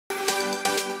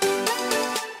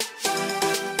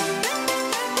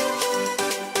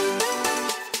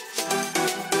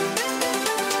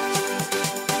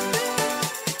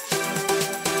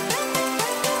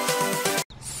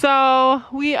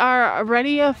we are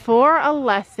ready for a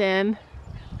lesson.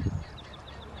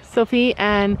 Sophie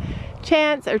and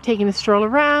Chance are taking a stroll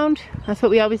around. That's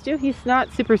what we always do. He's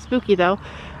not super spooky though.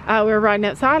 We're riding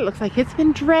outside. It looks like it's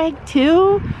been dragged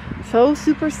too. So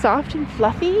super soft and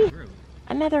fluffy.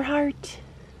 Another heart.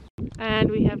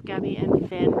 And we have Gabby and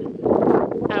Finn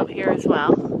out here as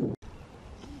well.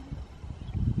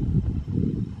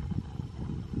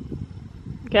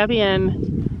 Gabby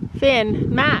and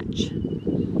Finn match.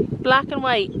 Black and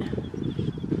white.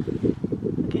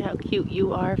 Look at how cute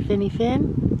you are, Finny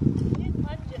Finn.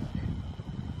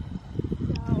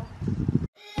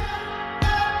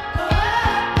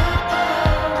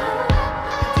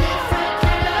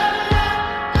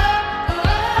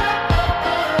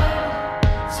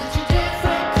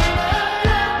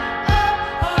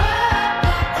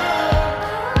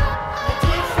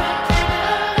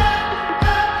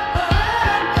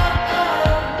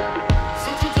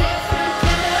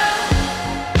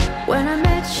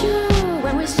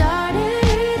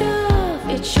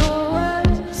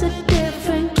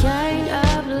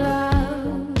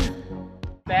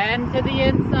 To the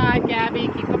inside, Gabby.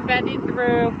 Keep him bending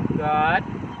through. Good.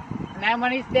 And then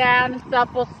when he's down, the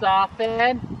stuff will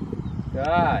soften.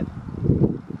 Good.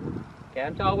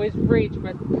 Can't always reach,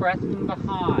 but press from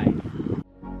behind.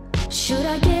 Should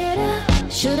I get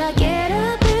up? Should I get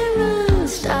up and run?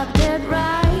 Stop dead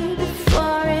right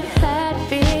before it had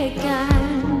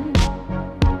begun.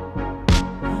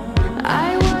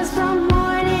 I was the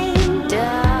morning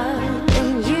dove,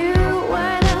 and you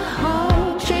were the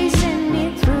hope chasing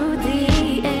me through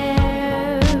the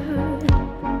air.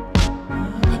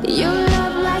 You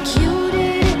loved like you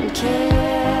didn't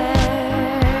care.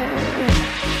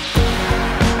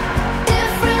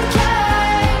 Different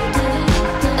kind,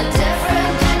 a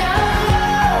different kind of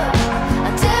love. A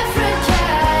different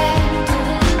kind,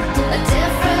 a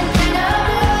different kind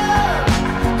of love.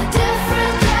 A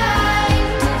different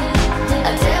kind, a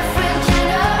different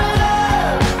kind of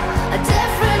love. A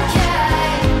different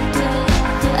kind,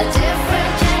 a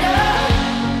different kind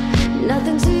of.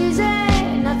 Nothing's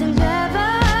easy, nothing's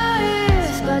ever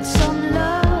is, but some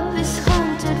love is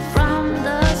haunted from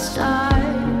the start.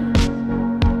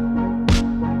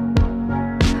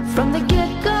 From the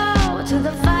get-go to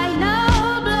the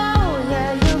final blow,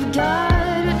 yeah, you've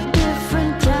got a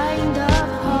different kind of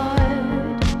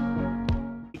heart.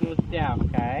 He goes down,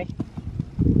 okay?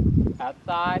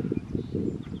 Outside.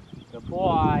 Good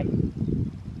boy.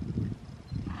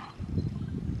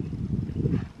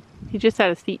 He just had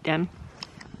his feet down.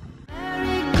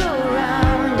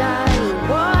 Merry-go-round, I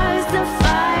was the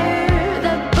fire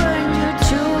that burned you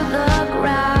to the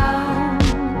ground.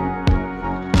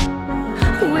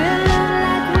 We'll love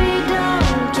like we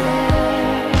don't care.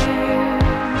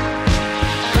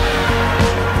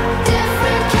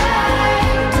 Different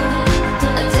kind, a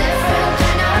different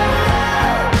kind of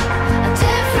love. A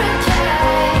different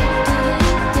kind,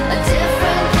 a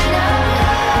different kind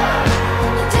of love. A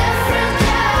different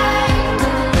kind, a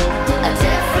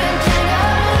different kind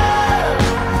of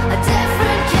love. A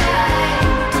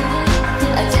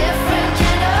different kind, a different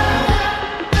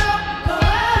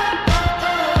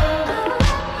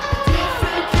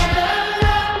kind of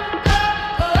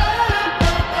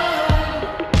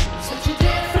such a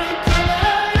different kind of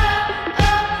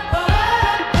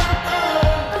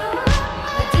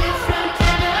a different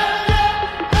kind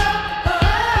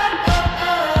of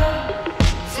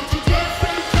such a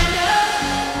different kind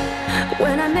of.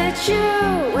 When I met you,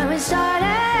 when we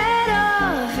started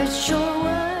off, it sure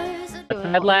was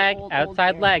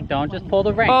Outside leg. Don't just pull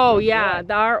the rein. Oh yeah,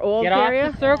 our old Get area.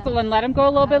 off the circle and let him go a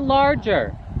little bit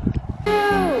larger.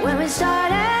 when we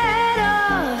started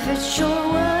off, it sure